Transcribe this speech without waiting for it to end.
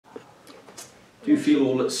Do you feel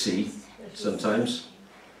all at sea sometimes?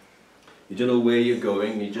 You don't know where you're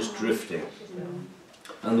going, you're just drifting.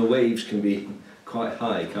 And the waves can be quite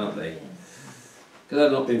high, can't they? Because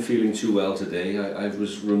I've not been feeling too well today, I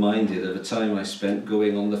was reminded of a time I spent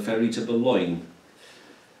going on the ferry to Boulogne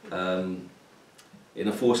in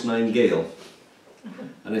a force 9 gale.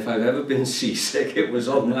 And if I've ever been seasick, it was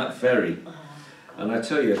on that ferry. And I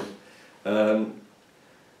tell you,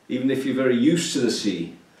 even if you're very used to the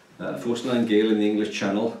sea, force 9 gale in the English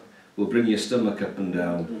Channel will bring your stomach up and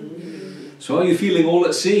down. So are you feeling all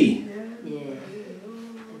at sea?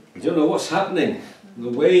 You don't know what's happening. The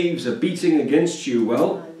waves are beating against you.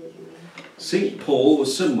 Well, St. Paul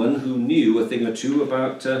was someone who knew a thing or two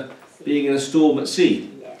about being in a storm at sea.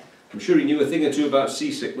 I'm sure he knew a thing or two about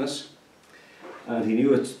seasickness, and he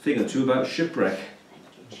knew a thing or two about shipwreck.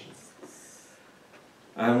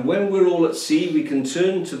 And when we're all at sea, we can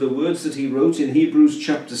turn to the words that he wrote in Hebrews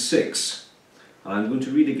chapter 6. I'm going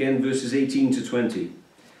to read again verses 18 to 20.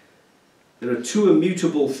 There are two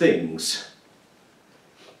immutable things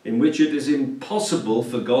in which it is impossible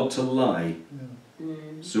for God to lie.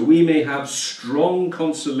 So we may have strong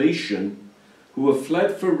consolation who have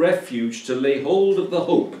fled for refuge to lay hold of the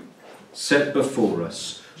hope set before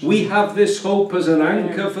us. We have this hope as an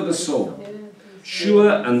anchor for the soul, sure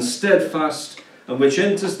and steadfast, and which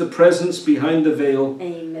enters the presence behind the veil,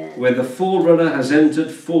 where the forerunner has entered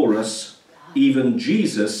for us, even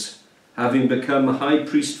Jesus, having become high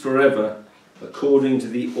priest forever, according to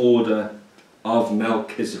the order of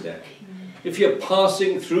Melchizedek. If you're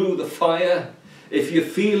passing through the fire, if you're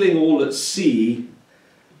feeling all at sea,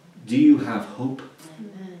 do you have hope?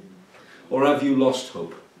 Or have you lost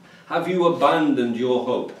hope? Have you abandoned your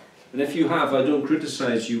hope? And if you have, I don't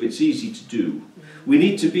criticize you, it's easy to do. We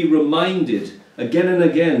need to be reminded again and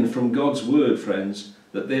again from God's word, friends,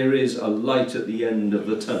 that there is a light at the end of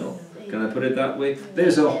the tunnel. Can I put it that way?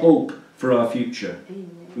 There's a hope for our future.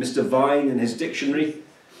 Mr. Vine, in his dictionary,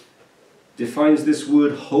 defines this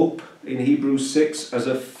word hope in Hebrews 6 as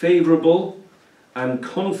a favourable and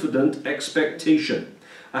confident expectation,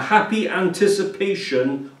 a happy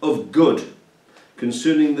anticipation of good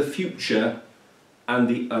concerning the future and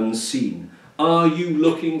the unseen. Are you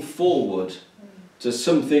looking forward to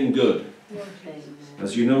something good?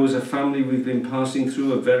 As you know, as a family, we've been passing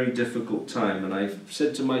through a very difficult time, and I've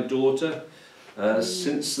said to my daughter,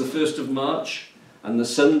 since the 1st of March, and the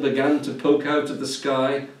sun began to poke out of the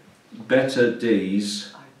sky, better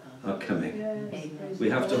days are coming.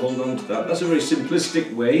 We have to hold on to that. That's a very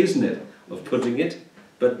simplistic way, isn't it, of putting it?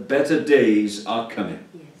 But better days are coming.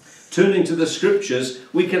 Turning to the scriptures,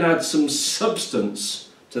 we can add some substance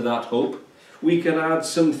to that hope. We can add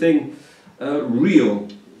something real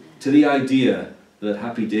to the idea that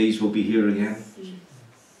happy days will be here again.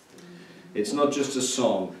 It's not just a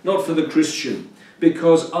song, not for the Christian,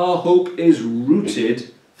 because our hope is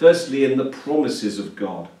rooted, firstly, in the promises of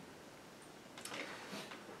God.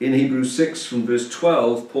 In Hebrews 6 from verse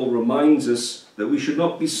 12, Paul reminds us that we should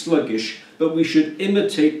not be sluggish, but we should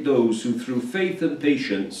imitate those who through faith and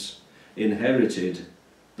patience inherited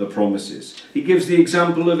the promises. He gives the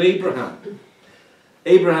example of Abraham.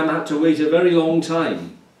 Abraham had to wait a very long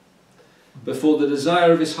time before the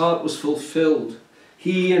desire of his heart was fulfilled.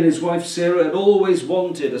 He and his wife Sarah had always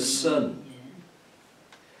wanted a son,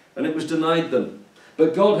 and it was denied them.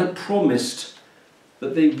 But God had promised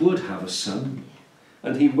that they would have a son.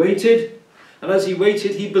 And he waited, and as he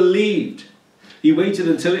waited, he believed. He waited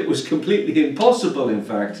until it was completely impossible, in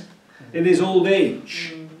fact, in his old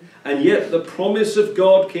age. And yet the promise of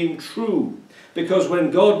God came true, because when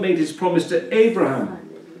God made his promise to Abraham,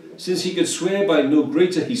 since he could swear by no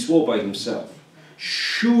greater, he swore by himself.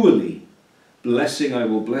 Surely, blessing I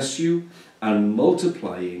will bless you, and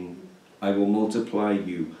multiplying I will multiply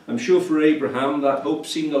you. I'm sure for Abraham that hope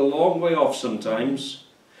seemed a long way off sometimes.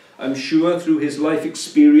 I'm sure through his life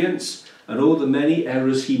experience and all the many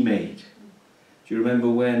errors he made. Do you remember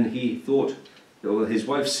when he thought, or his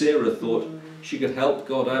wife Sarah thought, she could help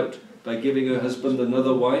God out by giving her husband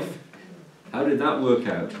another wife? How did that work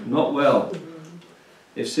out? Not well.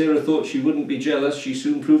 If Sarah thought she wouldn't be jealous, she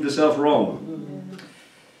soon proved herself wrong.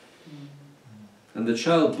 And the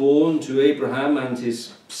child born to Abraham and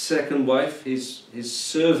his second wife, his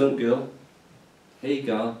servant girl,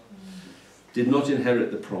 Hagar, did not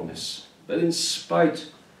inherit the promise. But in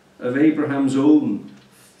spite of Abraham's own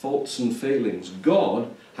faults and failings,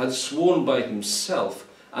 God had sworn by himself,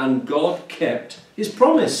 and God kept his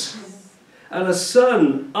promise. And a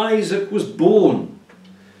son, Isaac, was born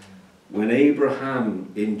when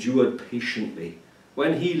Abraham endured patiently,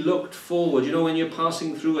 when he looked forward. You know, when you're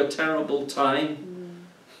passing through a terrible time,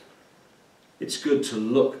 it's good to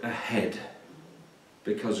look ahead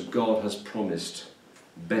because God has promised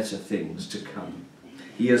better things to come.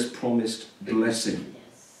 He has promised blessing.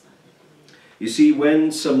 You see,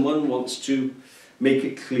 when someone wants to make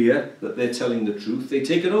it clear that they're telling the truth, they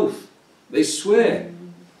take an oath. They swear.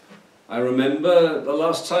 I remember the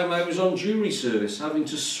last time I was on jury service having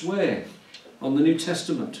to swear on the New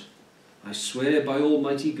Testament. I swear by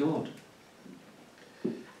Almighty God.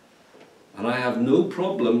 And I have no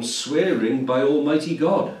problem swearing by Almighty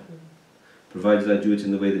God, provided I do it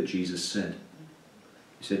in the way that Jesus said.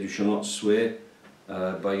 He said, you shall not swear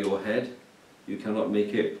by your head. You cannot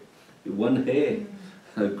make it one hair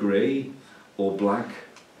grey or black.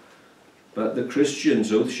 But the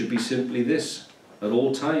Christian's oath should be simply this: at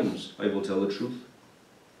all times I will tell the truth,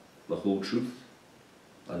 the whole truth,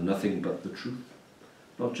 and nothing but the truth.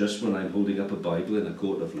 Not just when I'm holding up a Bible in a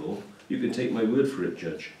court of law. You can take my word for it,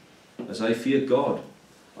 Judge. As I fear God,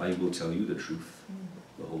 I will tell you the truth,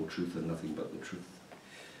 the whole truth, and nothing but the truth.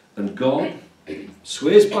 And God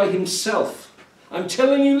swears by himself. I'm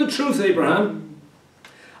telling you the truth, Abraham.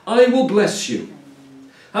 I will bless you.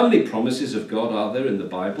 How many promises of God are there in the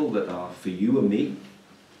Bible that are for you and me?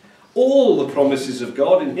 All the promises of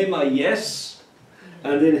God in him are yes,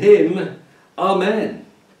 and in him, amen.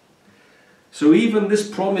 So even this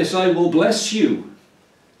promise, I will bless you,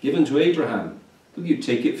 given to Abraham, will you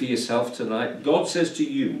take it for yourself tonight? God says to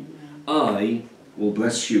you, I will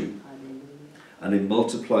bless you. And in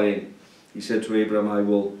multiplying, he said to Abraham, I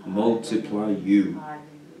will multiply you.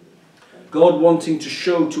 God wanting to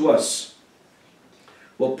show to us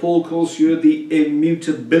what Paul calls here the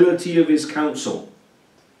immutability of his counsel.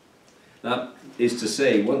 That is to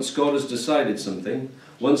say, once God has decided something,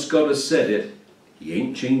 once God has said it, he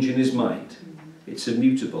ain't changing his mind. It's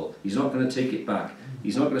immutable. He's not going to take it back.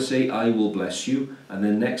 He's not going to say, I will bless you, and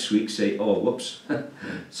then next week say, oh, whoops,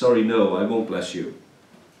 sorry, no, I won't bless you.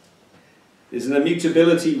 There's an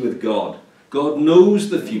immutability with God. God knows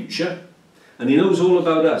the future, and he knows all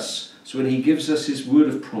about us. So when he gives us his word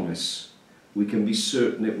of promise, we can be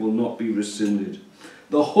certain it will not be rescinded.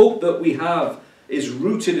 The hope that we have is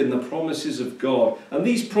rooted in the promises of God, and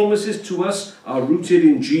these promises to us are rooted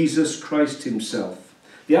in Jesus Christ himself.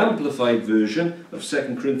 The Amplified version of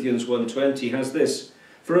 2 Corinthians 1:20 has this: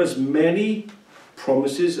 for as many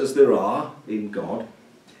promises as there are in God,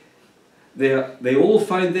 they all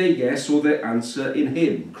find their yes or their answer in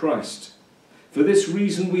him, Christ. For this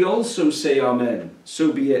reason we also say amen,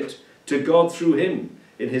 so be it, to God through him,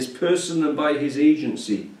 in his person and by his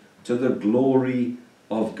agency, to the glory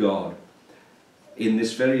of God. In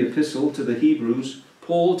this very epistle to the Hebrews,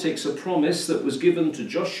 Paul takes a promise that was given to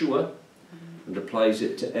Joshua and applies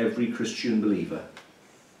it to every Christian believer.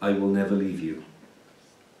 I will never leave you,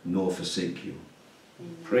 nor forsake you.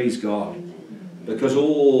 Amen. Praise God. Amen. Because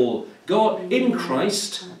all God in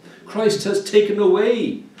Christ has taken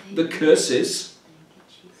away the curses,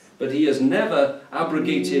 but he has never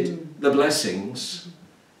abrogated the blessings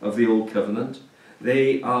of the old covenant.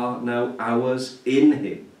 They are now ours in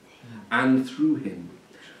him and through him.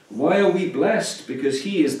 Why are we blessed? Because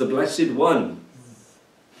he is the blessed one.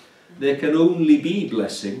 There can only be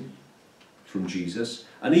blessing from Jesus.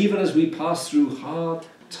 And even as we pass through hard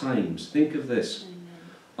times, think of this. Amen.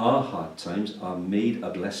 Our hard times are made a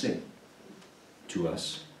blessing to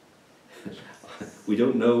us. We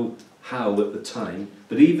don't know how at the time,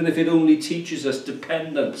 but even if it only teaches us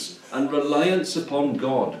dependence and reliance upon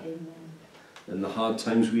God, amen, then the hard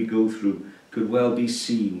times we go through could well be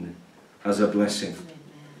seen as a blessing. Amen.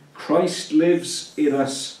 Christ lives in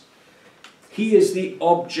us. He is the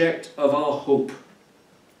object of our hope.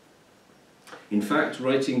 In fact,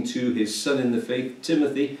 writing to his son in the faith,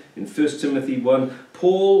 Timothy, in 1 Timothy 1,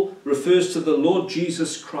 Paul refers to the Lord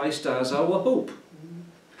Jesus Christ as our hope.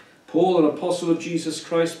 Paul, an apostle of Jesus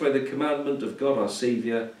Christ by the commandment of God our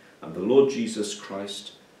Saviour, and the Lord Jesus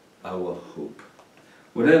Christ, our hope.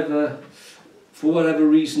 For whatever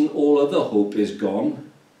reason all other hope is gone,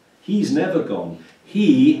 he's never gone.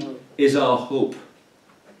 He is our hope.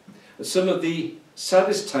 At some of the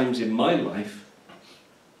saddest times in my life,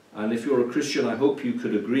 and if you're a Christian, I hope you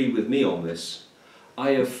could agree with me on this,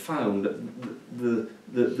 I have found the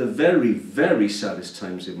very, very saddest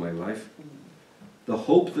times in my life, the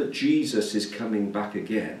hope that Jesus is coming back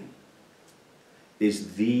again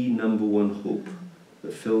is the number one hope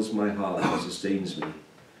that fills my heart and sustains me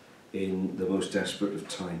in the most desperate of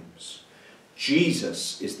times.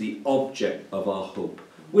 Jesus is the object of our hope.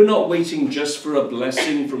 We're not waiting just for a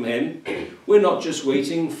blessing from him. We're not just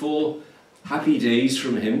waiting for happy days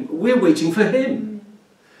from him. We're waiting for him.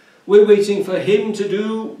 We're waiting for him to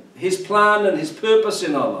do his plan and his purpose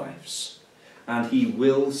in our lives. And he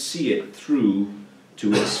will see it through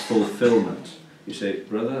to its fulfillment. You say,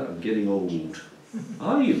 brother, I'm getting old.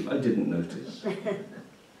 Are you? I didn't notice.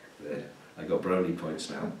 There, I got brownie points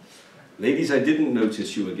now. Ladies, I didn't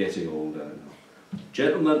notice you were getting older.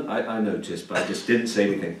 Gentlemen, I noticed, but I just didn't say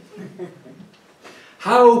anything.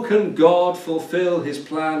 How can God fulfill his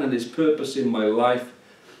plan and his purpose in my life?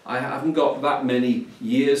 I haven't got that many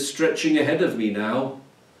years stretching ahead of me now.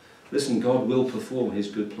 Listen, God will perform his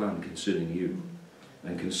good plan concerning you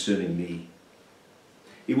and concerning me.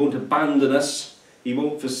 He won't abandon us. He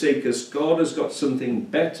won't forsake us. God has got something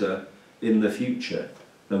better in the future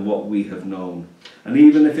than what we have known. And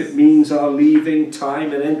even if it means our leaving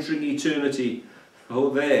time and entering eternity, oh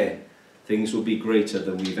there, things will be greater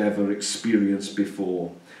than we've ever experienced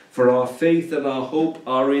before. For our faith and our hope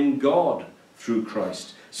are in God through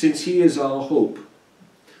Christ. Since he is our hope,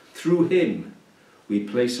 through him we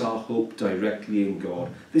place our hope directly in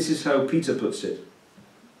God. This is how Peter puts it.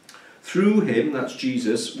 Through him, that's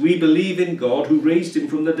Jesus, we believe in God who raised him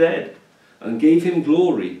from the dead and gave him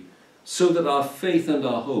glory, so that our faith and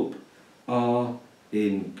our hope are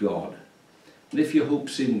in God. And if your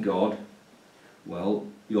hope's in God, well,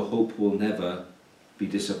 your hope will never be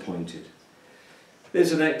disappointed.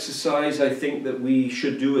 There's an exercise I think that we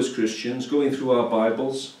should do as Christians, going through our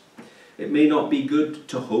Bibles. It may not be good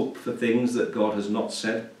to hope for things that God has not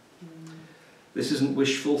said. This isn't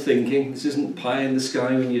wishful thinking. This isn't pie in the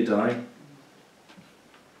sky when you die.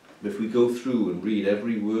 But if we go through and read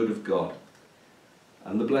every word of God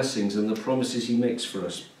and the blessings and the promises he makes for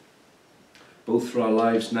us, both for our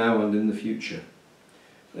lives now and in the future,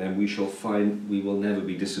 then we shall find we will never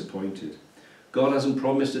be disappointed. God hasn't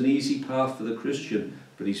promised an easy path for the Christian,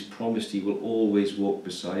 but he's promised he will always walk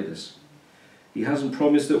beside us. He hasn't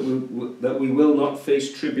promised that we will not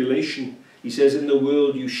face tribulation. He says, in the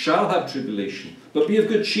world you shall have tribulation, but be of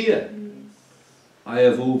good cheer. I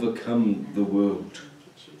have overcome the world.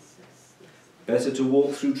 Better to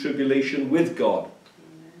walk through tribulation with God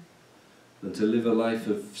than to live a life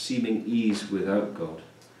of seeming ease without God.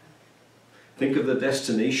 Think of the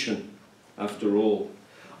destination, after all.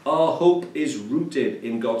 Our hope is rooted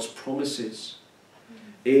in God's promises,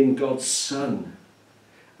 in God's Son,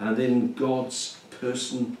 and in God's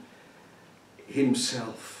person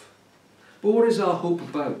himself. But what is our hope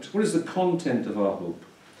about? What is the content of our hope?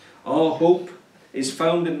 Our hope is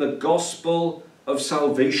found in the gospel of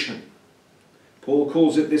salvation. Paul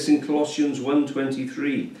calls it this in Colossians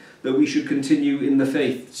 1:23, that we should continue in the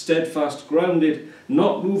faith, steadfast, grounded,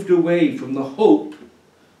 not moved away from the hope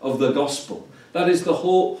of the gospel. That is the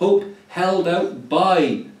hope held out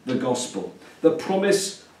by the gospel, the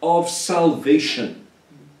promise of salvation.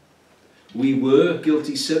 We were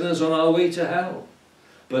guilty sinners on our way to hell,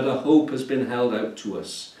 but a hope has been held out to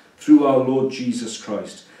us through our Lord Jesus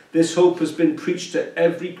Christ. This hope has been preached to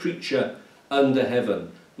every creature under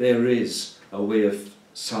heaven. There is a way of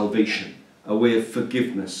salvation, a way of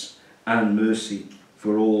forgiveness and mercy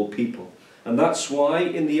for all people. And that's why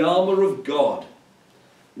in the armour of God,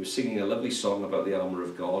 we were singing a lovely song about the armour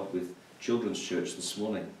of God with Children's Church this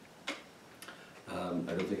morning.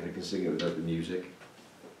 I don't think I can sing it without the music.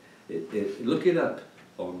 Look it up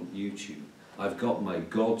on YouTube. I've got my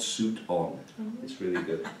God suit on. It's really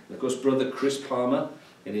good. And of course, Brother Chris Palmer,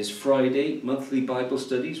 in his Friday monthly Bible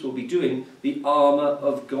studies, will be doing the armour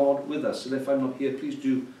of God with us. And if I'm not here, please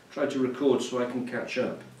do try to record so I can catch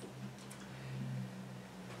up.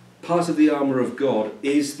 Part of the armour of God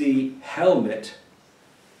is the helmet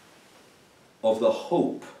of the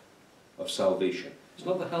hope of salvation. It's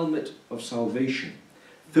not the helmet of salvation.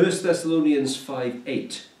 1 Thessalonians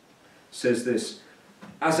 5:8 says this,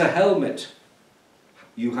 as a helmet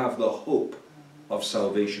you have the hope of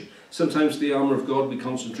salvation. Sometimes the armour of God we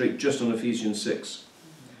concentrate just on Ephesians 6.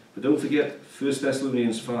 But don't forget 1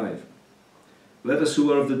 Thessalonians 5. Let us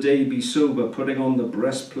who are of the day be sober, putting on the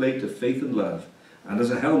breastplate of faith and love, and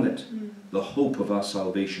as a helmet, the hope of our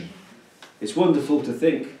salvation. It's wonderful to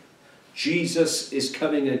think Jesus is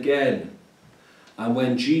coming again. And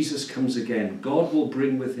when Jesus comes again, God will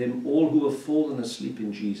bring with him all who have fallen asleep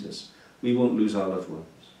in Jesus. We won't lose our loved ones.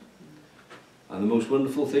 And the most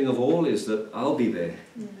wonderful thing of all is that I'll be there.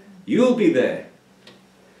 You'll be there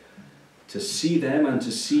to see them and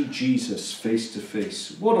to see Jesus face to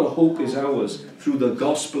face. What a hope is ours through the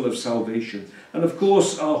gospel of salvation. And of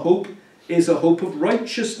course, our hope is a hope of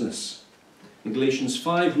righteousness. In Galatians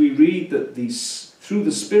 5, we read that through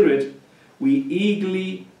the Spirit, we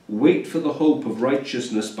eagerly wait for the hope of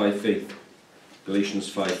righteousness by faith. Galatians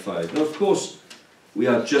 5:5. Now, of course, we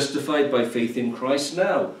are justified by faith in Christ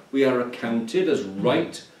now. We are accounted as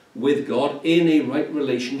right with God, in a right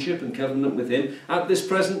relationship and covenant with him at this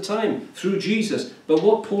present time through Jesus. But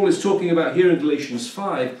what Paul is talking about here in Galatians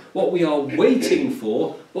 5, what we are waiting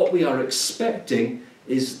for, what we are expecting,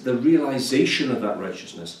 is the realization of that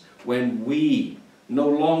righteousness, when we no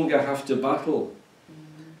longer have to battle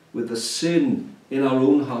with the sin in our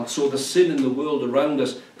own hearts or the sin in the world around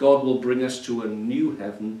us. God will bring us to a new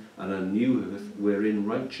heaven and a new earth wherein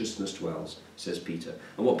righteousness dwells, says Peter.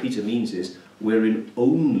 And what Peter means is wherein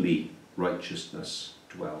only righteousness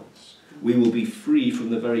dwells. We will be free from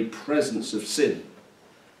the very presence of sin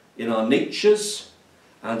in our natures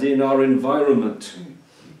and in our environment.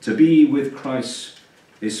 To be with Christ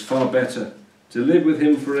is far better. To live with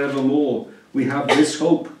him forevermore. We have this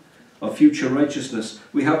hope of future righteousness.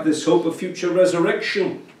 We have this hope of future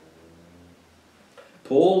resurrection.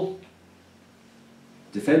 Paul,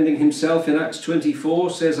 defending himself in Acts 24,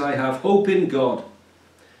 says, I have hope in God,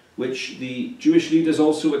 which the Jewish leaders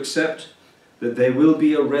also accept, that there will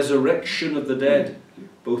be a resurrection of the dead,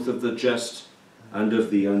 both of the just and of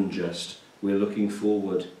the unjust. We're looking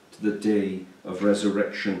forward to the day of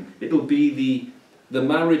resurrection. It'll be the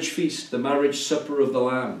marriage feast, the marriage supper of the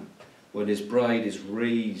Lamb, when his bride is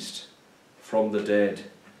raised from the dead,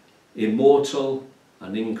 immortal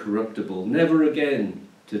and incorruptible, never again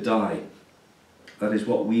to die. That is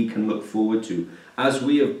what we can look forward to. As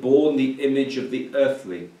we have borne the image of the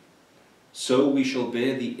earthly, so we shall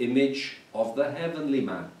bear the image of the heavenly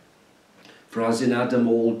man. For as in Adam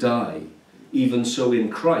all die, even so in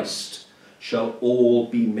Christ shall all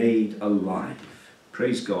be made alive.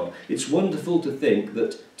 Praise God. It's wonderful to think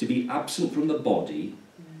that to be absent from the body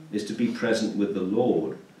is to be present with the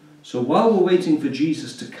Lord. So while we're waiting for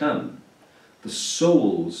Jesus to come, the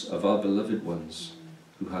souls of our beloved ones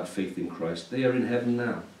who had faith in Christ, they are in heaven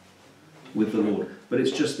now with the Lord. But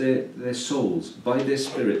it's just their souls, by their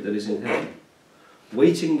spirit, that is in heaven,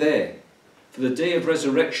 waiting there for the day of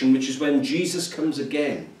resurrection, which is when Jesus comes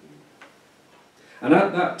again. And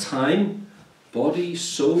at that time, body,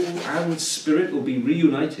 soul and spirit will be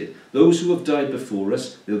reunited. Those who have died before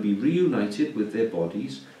us, they'll be reunited with their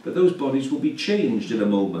bodies, but those bodies will be changed in a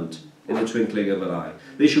moment, in the twinkling of an eye.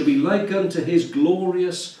 They shall be like unto his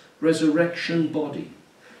glorious resurrection body.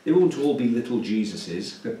 They won't all be little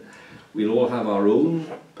Jesuses. We'll all have our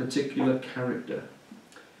own particular character.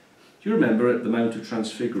 Do you remember at the Mount of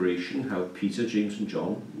Transfiguration how Peter, James and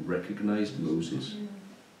John recognized Moses?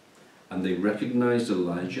 And they recognized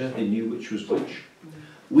Elijah. They knew which was which.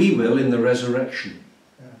 We will in the resurrection.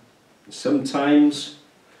 Sometimes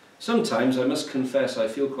I must confess I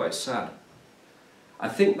feel quite sad. I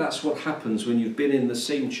think that's what happens when you've been in the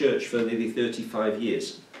same church for nearly 35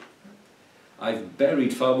 years. I've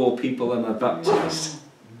buried far more people than I've baptized.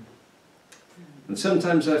 And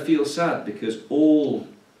sometimes I feel sad because all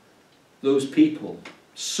those people,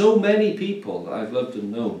 so many people that I've loved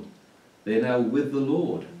and known, they're now with the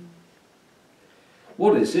Lord.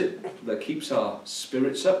 What is it that keeps our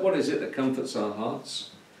spirits up? What is it that comforts our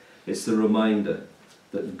hearts? It's the reminder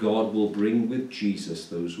that God will bring with Jesus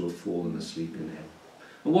those who have fallen asleep in him.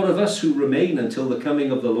 And what of us who remain until the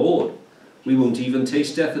coming of the Lord? We won't even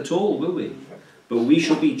taste death at all, will we? But we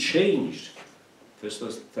shall be changed. 1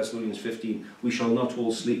 Thessalonians 15, we shall not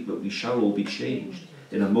all sleep, but we shall all be changed.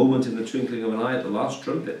 In a moment, in the twinkling of an eye, at the last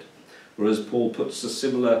trumpet. Whereas Paul puts a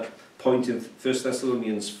similar point in 1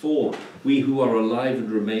 Thessalonians 4, we who are alive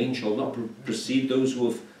and remain shall not precede those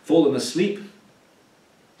who have fallen asleep.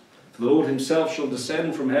 For the Lord himself shall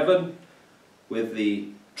descend from heaven with the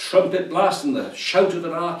trumpet blast and the shout of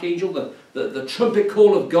an archangel, the trumpet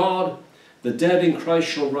call of God. The dead in Christ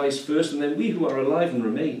shall rise first, and then we who are alive and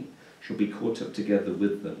remain shall be caught up together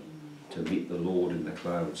with them to meet the Lord in the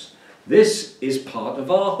clouds. This is part of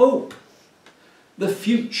our hope. The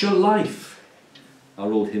future life,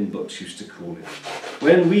 our old hymn books used to call it.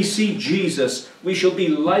 When we see Jesus, we shall be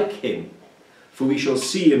like him, for we shall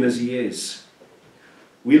see him as he is.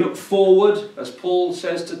 We look forward, as Paul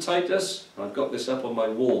says to Titus, I've got this up on my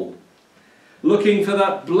wall, looking for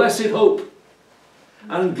that blessed hope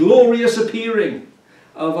and glorious appearing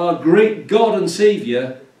of our great God and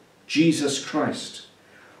Saviour, Jesus Christ.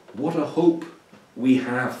 What a hope we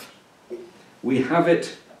have. We have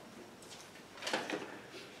it.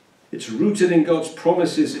 It's rooted in God's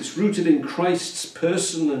promises. It's rooted in Christ's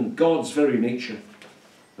person and God's very nature.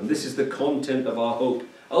 And this is the content of our hope.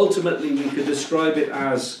 Ultimately, we could describe it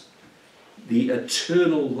as the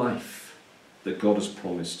eternal life that God has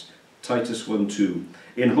promised. Titus 1:2.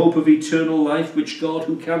 In hope of eternal life, which God,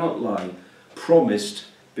 who cannot lie, promised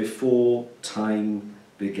before time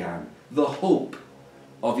began. The hope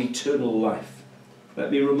of eternal life.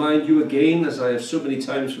 Let me remind you again, as I have so many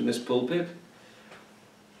times from this pulpit,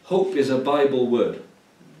 Hope is a Bible word.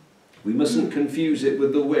 We mustn't confuse it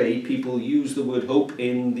with the way people use the word hope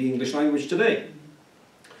in the English language today.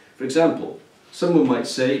 For example, someone might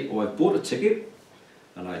say, oh, I've bought a ticket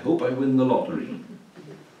and I hope I win the lottery.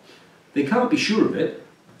 They can't be sure of it.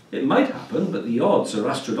 It might happen, but the odds are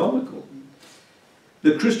astronomical.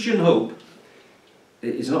 The Christian hope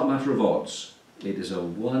is not a matter of odds. It is a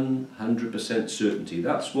 100% certainty.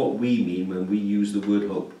 That's what we mean when we use the word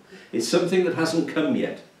hope. It's something that hasn't come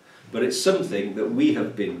yet, but it's something that we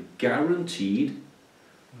have been guaranteed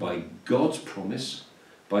by God's promise,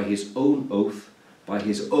 by his own oath, by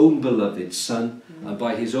his own beloved Son, and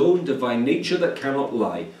by his own divine nature that cannot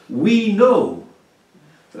lie. We know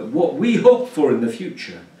that what we hope for in the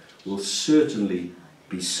future will certainly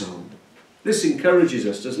be so. This encourages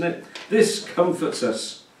us, doesn't it? This comforts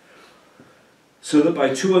us, so that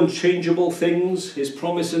by two unchangeable things, his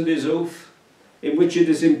promise and his oath, in which it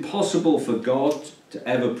is impossible for God to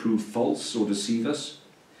ever prove false or deceive us,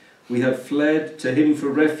 we have fled to him for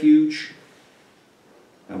refuge,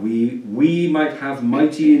 and we might have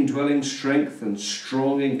mighty indwelling strength and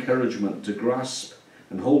strong encouragement to grasp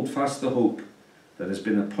and hold fast the hope that has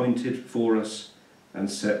been appointed for us and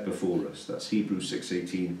set before us. That's Hebrews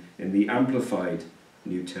 6:18 in the Amplified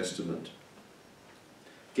New Testament.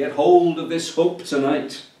 Get hold of this hope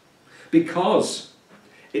tonight, because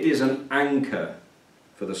it is an anchor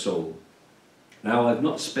for the soul. Now, I've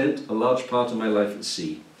not spent a large part of my life at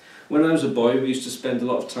sea. When I was a boy, we used to spend a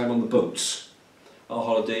lot of time on the boats. Our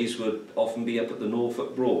holidays would often be up at the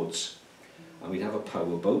Norfolk Broads, and we'd have a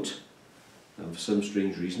power boat, and for some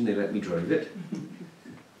strange reason they let me drive it.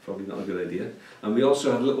 Probably not a good idea. And we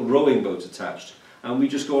also had a little rowing boat attached, and we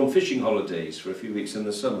just go on fishing holidays for a few weeks in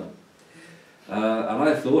the summer. And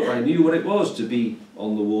I thought I knew what it was to be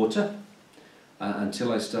on the water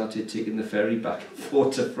until I started taking the ferry back and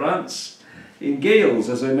forth to France in gales,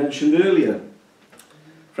 as I mentioned earlier.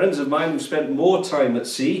 Friends of mine who've spent more time at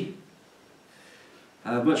sea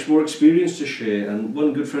have much more experience to share, and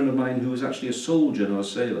one good friend of mine who was actually a soldier, not a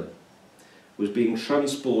sailor, was being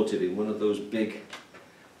transported in one of those big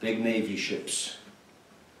Navy ships.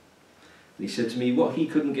 And he said to me what he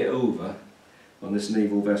couldn't get over on this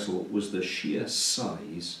naval vessel was the sheer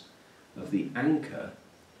size of the anchor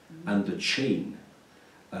and the chain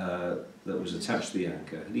that was attached to the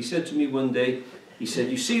anchor. And he said to me one day, he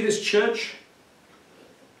said, you see this church?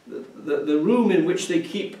 The room in which they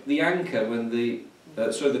keep the anchor when the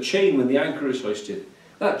chain when the anchor is hoisted,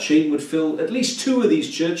 that chain would fill at least 2 of these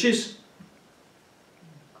churches.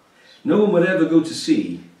 No one would ever go to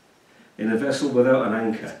sea in a vessel without an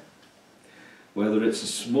anchor, whether it's a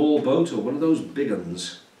small boat or one of those big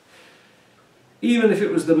ones. Even if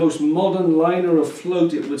it was the most modern liner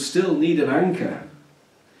afloat, it would still need an anchor.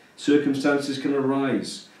 Circumstances can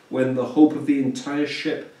arise when the hope of the entire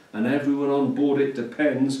ship and everyone on board it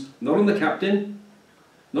depends not on the captain,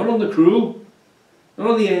 not on the crew,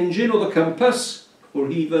 not on the engine or the compass, or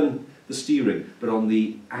even the steering, but on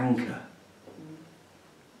the anchor.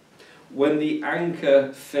 When the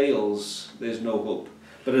anchor fails, there's no hope.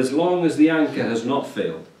 But as long as the anchor has not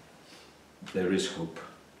failed, there is hope.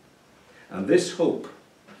 And this hope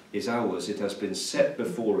is ours. It has been set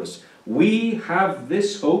before us. We have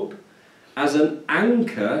this hope as an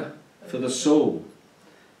anchor for the soul.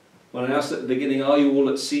 When I asked at the beginning, are you all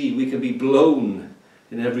at sea? We can be blown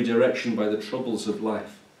in every direction by the troubles of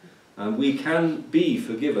life. And we can be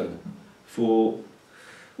forgiven for,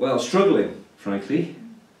 well, struggling, frankly.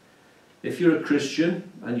 If you're a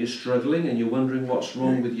Christian and you're struggling and you're wondering what's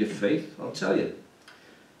wrong with your faith, I'll tell you,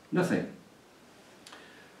 nothing.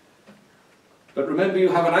 But remember, you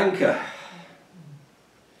have an anchor.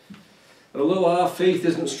 Although our faith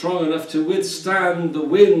isn't strong enough to withstand the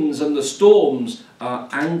winds and the storms, our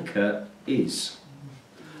anchor is.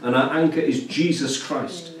 And our anchor is Jesus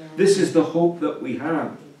Christ. This is the hope that we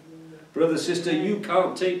have. Brother, sister, you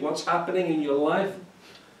can't take what's happening in your life.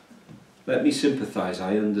 Let me sympathize,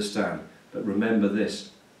 I understand. But remember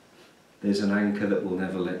this, there's an anchor that will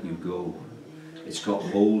never let you go. It's got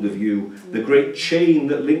hold of you. The great chain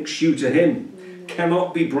that links you to him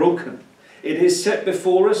cannot be broken. It is set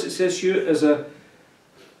before us, it says here, as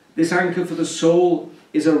this anchor for the soul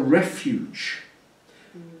is a refuge.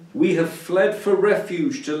 We have fled for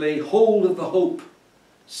refuge to lay hold of the hope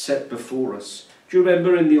set before us. Do you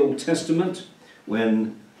remember in the Old Testament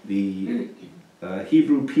when the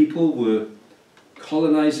Hebrew people were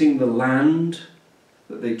colonizing the land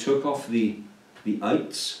that they took off the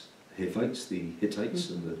Hivites, the Hittites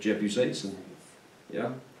and the Jebusites, and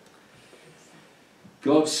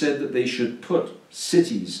God said that they should put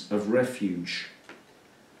cities of refuge.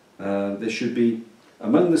 There should be,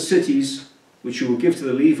 among the cities which you will give to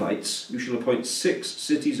the Levites, you shall appoint 6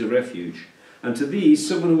 cities of refuge. And to these,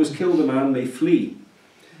 someone who has killed a man may flee.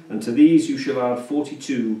 And to these you shall add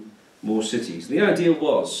 42 more cities. The idea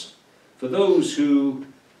was, for those who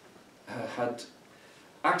had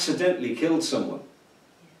accidentally killed someone,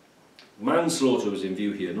 manslaughter was in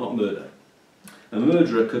view here, not murder. A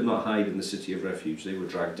murderer could not hide in the city of refuge. They were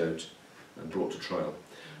dragged out and brought to trial.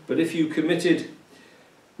 But if you committed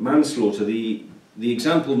manslaughter, the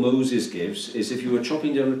example Moses gives is if you were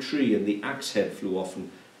chopping down a tree and the axe head flew off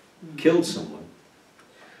and killed someone,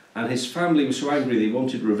 and his family was so angry they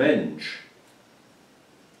wanted revenge,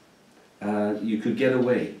 you could get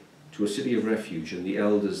away to a city of refuge, and the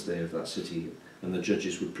elders there of that city and the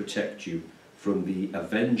judges would protect you from the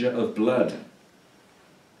avenger of blood.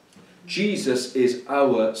 Jesus is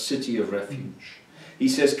our city of refuge. He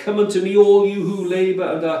says, "Come unto me, all you who labour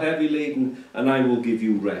and are heavy laden, and I will give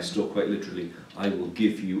you rest." Or quite literally, I will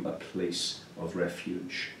give you a place of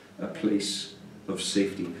refuge, a place of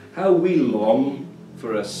safety. How we long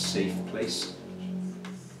for a safe place.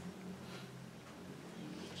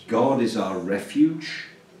 God is our refuge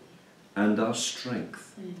and our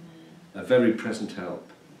strength, a very present help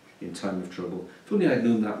in time of trouble. If only I'd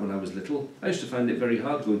known that when I was little. I used to find it very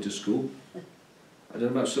hard going to school. I don't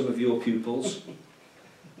know about some of your pupils.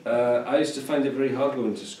 I used to find it very hard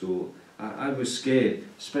going to school. I was scared,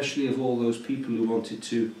 especially of all those people who wanted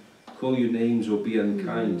to call you names or be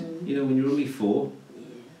unkind. You know, when you're only 4,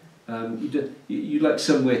 you like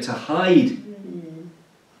somewhere to hide.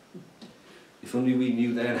 If only we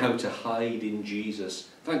knew then how to hide in Jesus.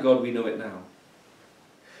 Thank God we know it now.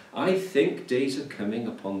 I think days are coming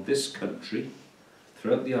upon this country,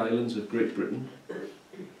 throughout the islands of Great Britain,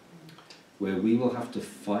 where we will have to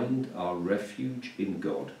find our refuge in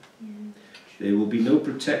God. There will be no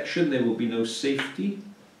protection, there will be no safety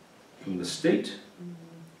from the state,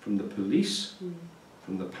 from the police,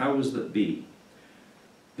 from the powers that be.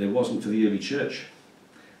 There wasn't for the early church.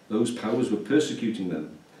 Those powers were persecuting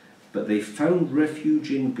them, but they found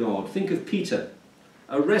refuge in God. Think of Peter,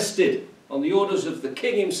 arrested on the orders of the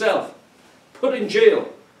king himself, put in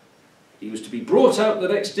jail. He was to be brought out the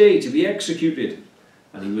next day to be executed,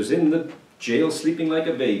 and he was in the jail sleeping like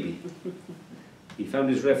a baby. He found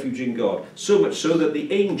his refuge in God, so much so that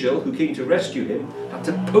the angel who came to rescue him had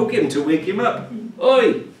to poke him to wake him up.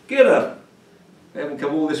 Oi, get up! I haven't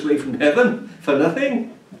come all this way from heaven for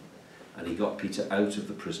nothing. And he got Peter out of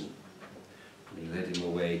the prison, and he led him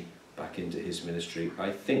away back into his ministry.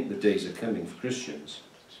 I think the days are coming for Christians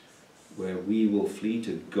where we will flee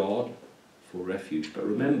to God for refuge. But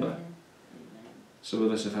remember, some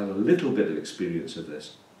of us have had a little bit of experience of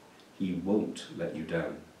this. He won't let you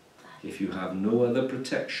down. If you have no other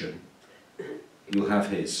protection, you'll have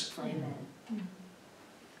his. Amen.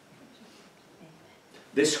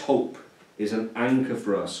 This hope is an anchor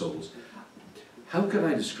for our souls. How can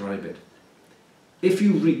I describe it? If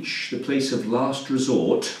you reach the place of last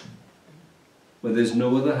resort, where there's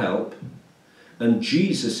no other help, and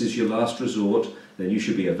Jesus is your last resort, then you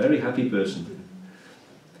should be a very happy person,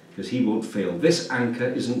 because he won't fail. This anchor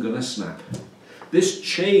isn't going to snap. This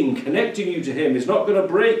chain connecting you to him is not going to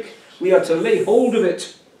break. We are to lay hold of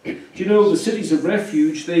it. Do you know, the cities of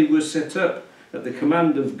refuge, they were set up at the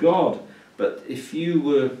command of God. But if you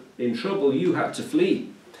were in trouble, you had to flee.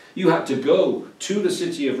 You had to go to the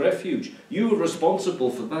city of refuge. You were responsible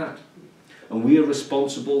for that. And we are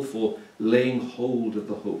responsible for laying hold of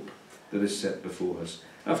the hope that is set before us.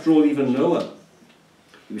 After all, even Noah,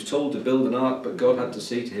 he was told to build an ark, but God had to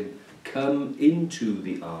say to him, "Come into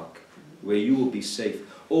the ark, where you will be safe.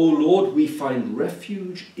 O Lord, we find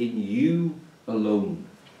refuge in you alone."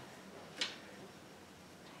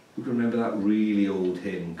 Who can remember that really old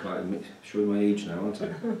hymn? I'm showing my age now, aren't I?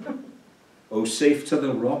 "O safe to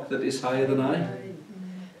the rock that is higher than I,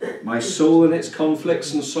 my soul in its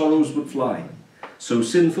conflicts and sorrows would fly. So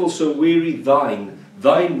sinful, so weary, thine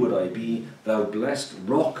would I be, thou blessed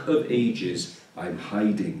rock of ages, I'm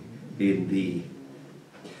hiding in thee."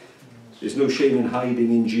 There's no shame in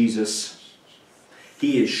hiding in Jesus.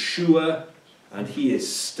 He is sure and he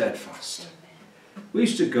is steadfast. We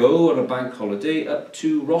used to go on a bank holiday up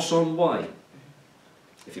to Ross-on-Wye,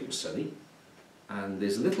 if it was sunny, and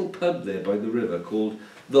there's a little pub there by the river called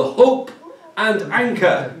the Hope and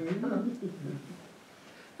Anchor.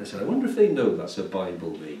 I said, I wonder if they know that's a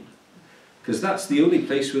Bible name, because that's the only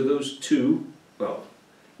place where those two, well,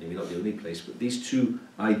 maybe not the only place, but these two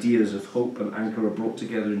ideas of hope and anchor are brought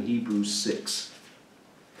together in Hebrews 6.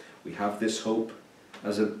 We have this hope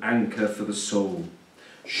as an anchor for the soul,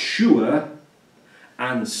 sure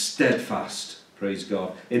and steadfast, praise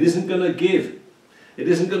God. It isn't going to give. It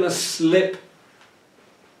isn't going to slip.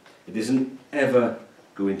 It isn't ever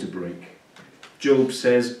going to break. Job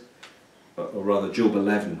says, or rather Job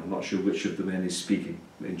 11, I'm not sure which of the men is speaking.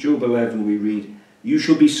 In Job 11 we read, "You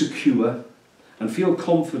shall be secure and feel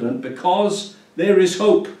confident because there is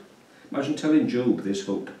hope." Imagine telling Job there's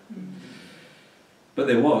hope. But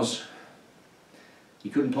there was. He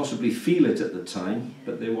couldn't possibly feel it at the time,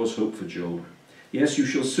 but there was hope for Job. "Yes, you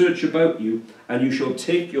shall search about you, and you shall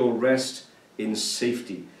take your rest in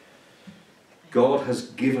safety." God has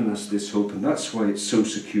given us this hope, and that's why it's so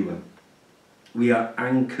secure. We are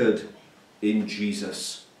anchored in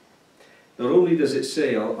Jesus. Not only does it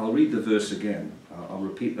say, I'll read the verse again, I'll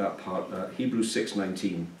repeat that part, Hebrews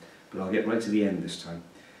 6:19, but I'll get right to the end this time.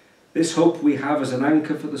 "This hope we have as an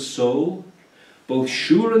anchor for the soul, both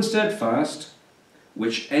sure and steadfast,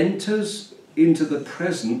 which enters into the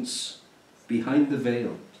presence behind the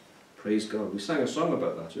veil." Praise God. We sang a song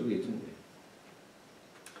about that earlier, didn't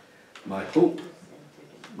we? My hope,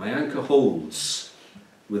 my anchor holds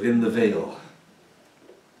within the veil.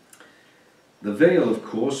 The veil, of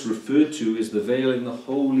course, referred to is the veil in the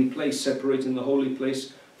holy place, separating the holy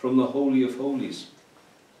place from the Holy of Holies.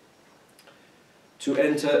 To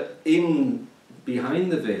enter in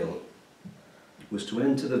behind the veil was to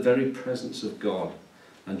enter the very presence of God.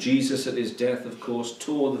 And Jesus at his death, of course,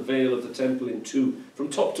 tore the veil of the temple in two, from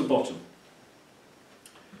top to bottom,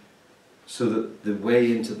 so that the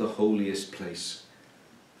way into the holiest place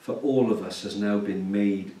for all of us has now been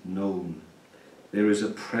made known. There is a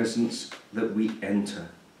presence that we enter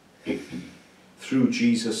through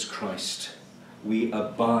Jesus Christ. We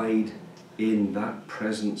abide in that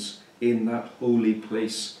presence, in that holy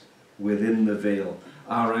place within the veil.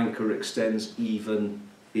 Our anchor extends even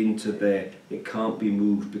into there. It can't be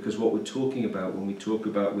moved, because what we're talking about when we talk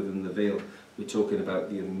about within the veil, we're talking about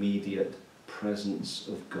the immediate presence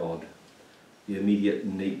of God, the immediate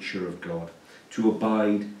nature of God, to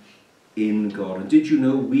abide in God. And did you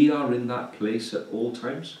know we are in that place at all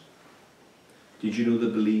times? Did you know the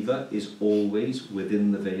believer is always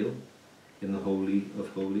within the veil, in the Holy of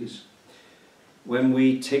Holies? When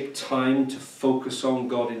we take time to focus on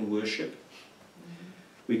God in worship,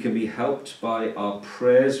 we can be helped by our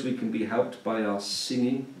prayers, we can be helped by our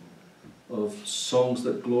singing of songs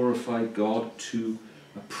that glorify God, to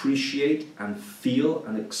appreciate and feel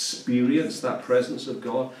and experience that presence of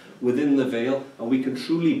God within the veil. And we can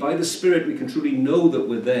truly, by the Spirit, we can truly know that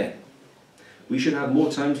we're there. We should have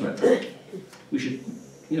more times like that. We should,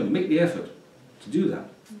 make the effort to do that.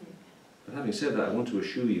 But having said that, I want to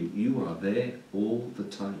assure you, you are there all the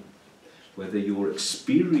time. Whether you're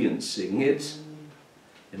experiencing it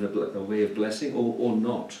in a way of blessing or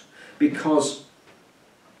not. Because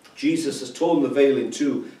Jesus has torn the veil in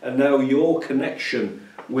two, and now your connection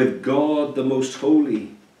with God the Most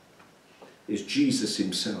Holy is Jesus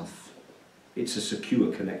himself. It's a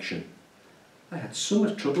secure connection. I had so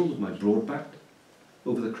much trouble with my broadband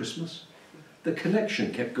over the Christmas. The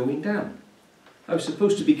connection kept going down. I was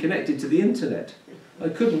supposed to be connected to the internet. I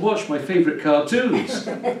couldn't watch my favourite cartoons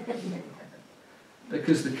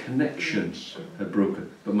because the connection had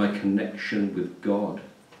broken. But my connection with God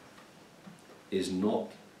is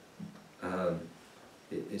not,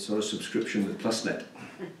 it's not a subscription with PlusNet.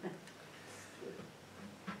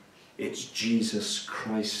 It's Jesus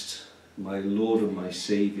Christ, my Lord and my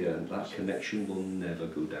Saviour, and that connection will never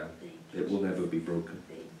go down. It will never be broken.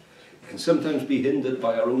 It can sometimes be hindered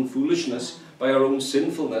by our own foolishness, by our own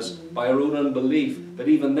sinfulness, by our own unbelief, but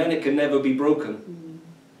even then it can never be broken.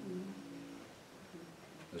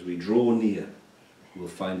 As we draw near, we'll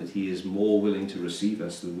find that he is more willing to receive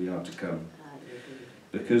us than we are to come.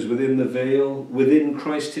 Because within the veil, within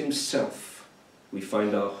Christ himself, we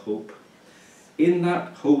find our hope. In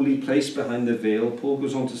that holy place behind the veil, Paul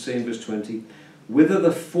goes on to say in verse 20, whither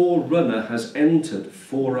the forerunner has entered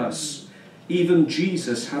for us, even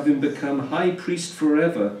Jesus having become high priest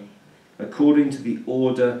forever, according to the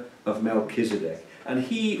order of Melchizedek. And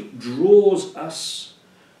he draws us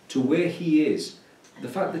to where he is. The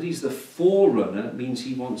fact that he's the forerunner means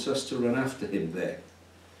he wants us to run after him there.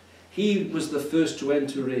 He was the first to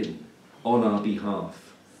enter in on our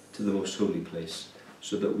behalf to the most holy place,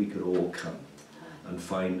 so that we could all come and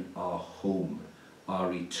find our home,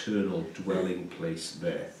 our eternal dwelling place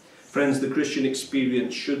there. Friends, the Christian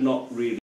experience should not really